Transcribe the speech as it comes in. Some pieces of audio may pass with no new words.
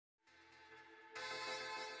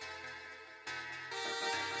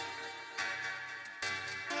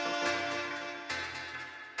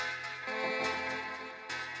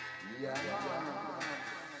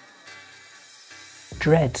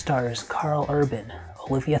Dredd stars Carl Urban,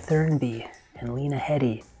 Olivia Thirlby, and Lena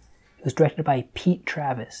Headey. It was directed by Pete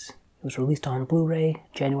Travis. It was released on Blu-ray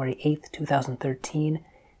January 8th, 2013,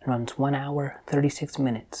 and runs 1 hour, 36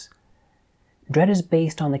 minutes. Dredd is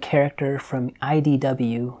based on the character from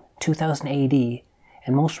IDW, 2000 AD,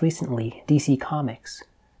 and most recently, DC Comics.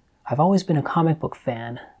 I've always been a comic book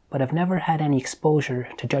fan, but I've never had any exposure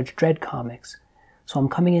to Judge Dredd comics, so I'm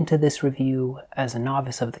coming into this review as a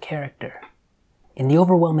novice of the character. In the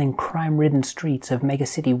overwhelming crime-ridden streets of Mega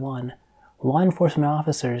City 1, law enforcement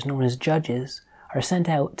officers known as judges are sent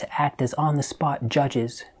out to act as on-the-spot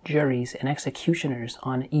judges, juries, and executioners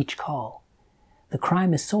on each call. The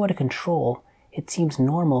crime is so out of control, it seems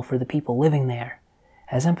normal for the people living there,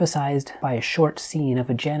 as emphasized by a short scene of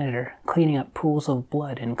a janitor cleaning up pools of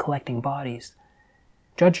blood and collecting bodies.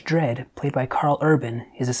 Judge Dredd, played by Carl Urban,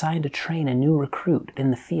 is assigned to train a new recruit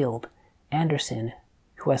in the field, Anderson,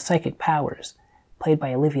 who has psychic powers, played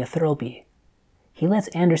by Olivia Thirlby. He lets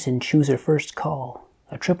Anderson choose her first call,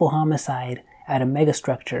 a triple homicide at a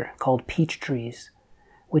megastructure called Peachtrees,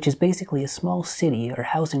 which is basically a small city or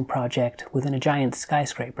housing project within a giant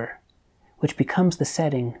skyscraper, which becomes the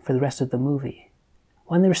setting for the rest of the movie.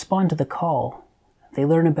 When they respond to the call, they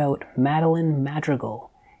learn about Madeline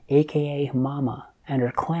Madrigal, aka Mama, and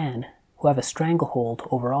her clan, who have a stranglehold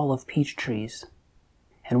over all of Peachtrees.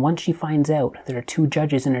 And once she finds out there are 2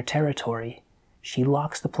 judges in her territory, she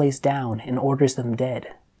locks the place down and orders them dead.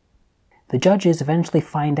 The judges eventually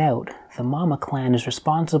find out the Mama clan is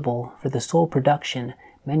responsible for the sole production,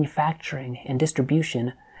 manufacturing, and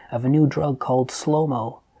distribution of a new drug called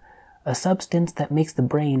slow-mo, a substance that makes the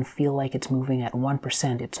brain feel like it's moving at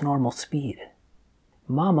 1% its normal speed.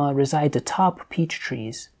 Mama resides atop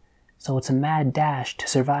Peachtrees, so it's a mad dash to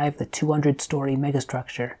survive the 200-story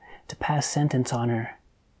megastructure to pass sentence on her.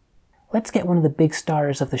 Let's get one of the big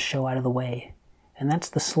stars of the show out of the way, and that's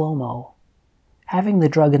the slow-mo. Having the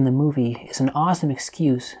drug in the movie is an awesome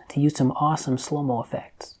excuse to use some awesome slow-mo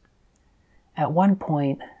effects. At one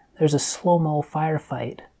point, there's a slow-mo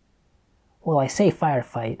firefight. Well, I say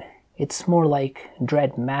firefight, it's more like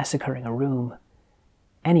Dredd massacring a room.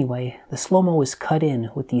 Anyway, the slow-mo is cut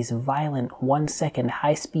in with these violent 1-second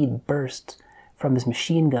high-speed bursts from his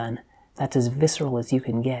machine gun that's as visceral as you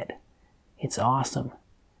can get. It's awesome.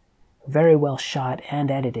 Very well shot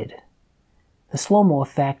and edited. The slow-mo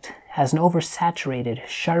effect has an oversaturated,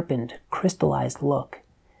 sharpened, crystallized look.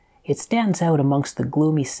 It stands out amongst the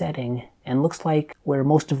gloomy setting and looks like where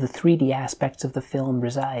most of the 3D aspects of the film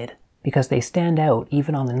reside, because they stand out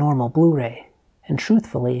even on the normal Blu-ray. And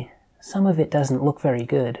truthfully, some of it doesn't look very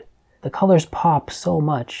good. The colors pop so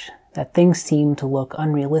much that things seem to look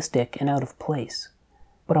unrealistic and out of place.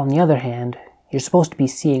 But on the other hand, you're supposed to be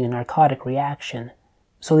seeing a narcotic reaction,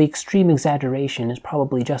 so the extreme exaggeration is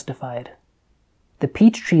probably justified. The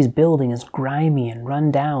Peachtrees building is grimy and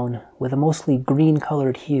run down with a mostly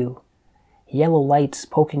green-colored hue. Yellow lights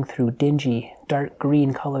poking through dingy, dark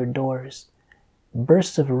green-colored doors.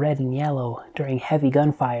 Bursts of red and yellow during heavy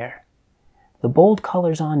gunfire. The bold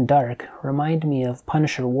colors on dark remind me of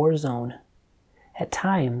Punisher Warzone. At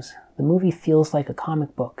times, the movie feels like a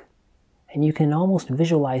comic book, and you can almost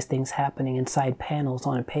visualize things happening inside panels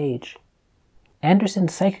on a page.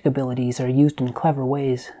 Anderson's psychic abilities are used in clever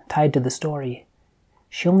ways tied to the story.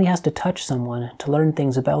 She only has to touch someone to learn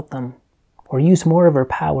things about them, or use more of her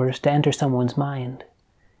powers to enter someone's mind.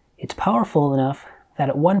 It's powerful enough that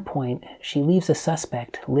at one point she leaves a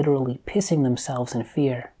suspect literally pissing themselves in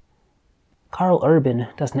fear. Carl Urban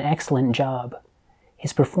does an excellent job.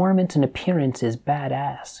 His performance and appearance is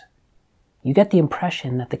badass. You get the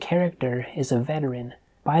impression that the character is a veteran,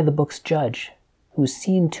 by-the-books judge, who's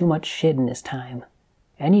seen too much shit in his time.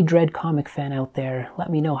 Any Dredd comic fan out there,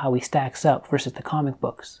 let me know how he stacks up versus the comic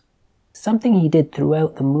books. Something he did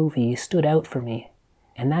throughout the movie stood out for me,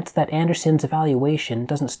 and that's that Anderson's evaluation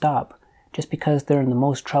doesn't stop just because they're in the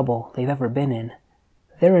most trouble they've ever been in.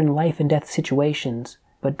 They're in life-and-death situations,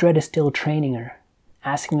 but Dredd is still training her,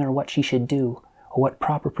 asking her what she should do, or what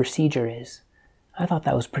proper procedure is. I thought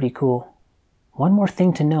that was pretty cool. One more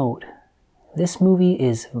thing to note, this movie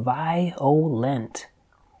is violent,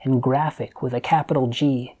 and graphic with a capital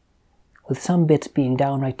G, with some bits being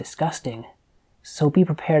downright disgusting, so be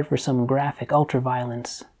prepared for some graphic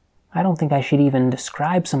ultraviolence. I don't think I should even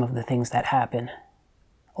describe some of the things that happen.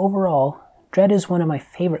 Overall, Dredd is one of my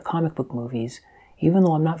favorite comic book movies, even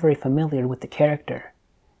though I'm not very familiar with the character.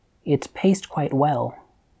 It's paced quite well,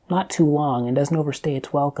 not too long and doesn't overstay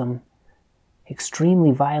its welcome. Extremely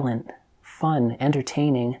violent, fun,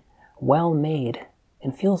 entertaining, well made,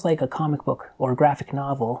 and feels like a comic book or graphic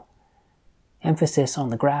novel. Emphasis on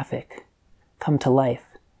the graphic, come to life.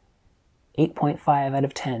 8.5 out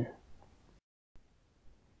of 10.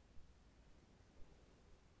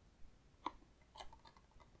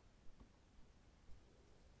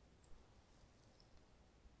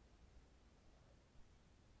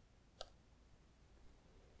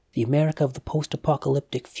 The America of the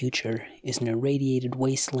post-apocalyptic future is an irradiated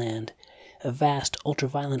wasteland, a vast,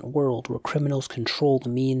 ultra-violent world where criminals control the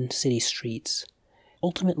mean city streets.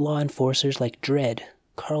 Ultimate law enforcers like Dredd,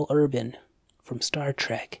 Karl Urban from Star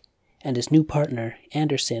Trek, and his new partner,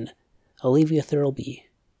 Anderson, Olivia Thirlby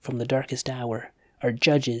from The Darkest Hour, are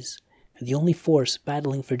judges, the only force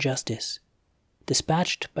battling for justice.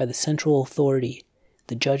 Dispatched by the Central Authority,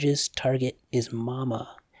 the judge's target is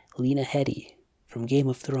Mama, Lena Headey, from Game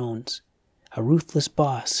of Thrones, a ruthless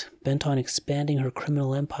boss bent on expanding her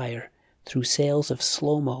criminal empire through sales of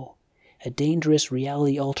slow-mo, a dangerous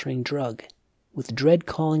reality-altering drug. With Dredd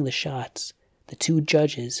calling the shots, the two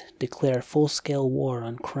judges declare full-scale war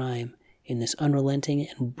on crime in this unrelenting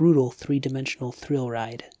and brutal three-dimensional thrill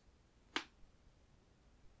ride.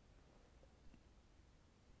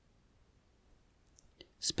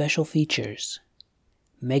 Special features: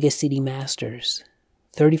 Mega City Masters,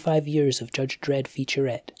 35 years of Judge Dredd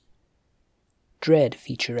featurette. Dredd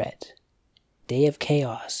featurette. Day of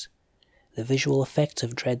Chaos, the visual effects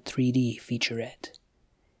of Dredd 3D featurette.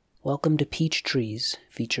 Welcome to Peach Trees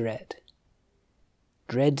featurette.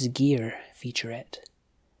 Dredd's Gear featurette.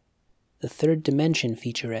 The Third Dimension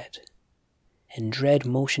featurette. And Dredd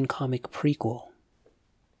motion comic prequel.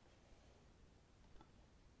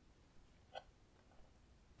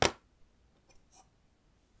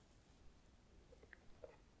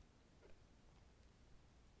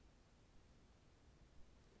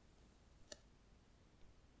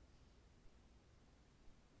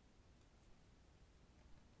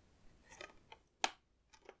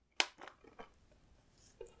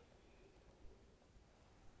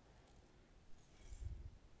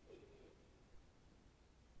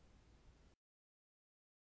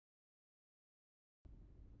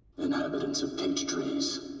 Inhabitants of Peach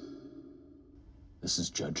Trees, this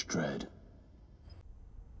is Judge Dredd.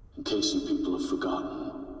 In case you people have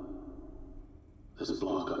forgotten, this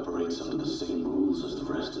block operates under the same rules as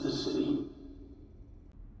the rest of the city.